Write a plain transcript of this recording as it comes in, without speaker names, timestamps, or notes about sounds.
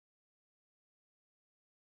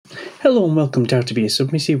Hello and welcome to How to Be a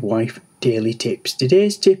Submissive Wife Daily Tips.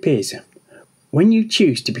 Today's tip is, when you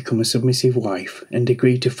choose to become a submissive wife and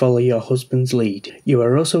agree to follow your husband's lead, you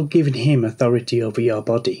are also giving him authority over your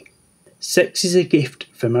body. Sex is a gift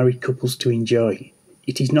for married couples to enjoy.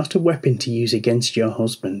 It is not a weapon to use against your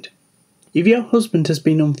husband. If your husband has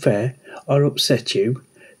been unfair or upset you,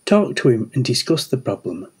 talk to him and discuss the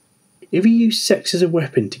problem. If you use sex as a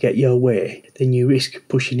weapon to get your way, then you risk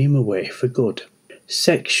pushing him away for good.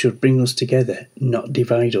 Sex should bring us together, not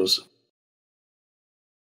divide us.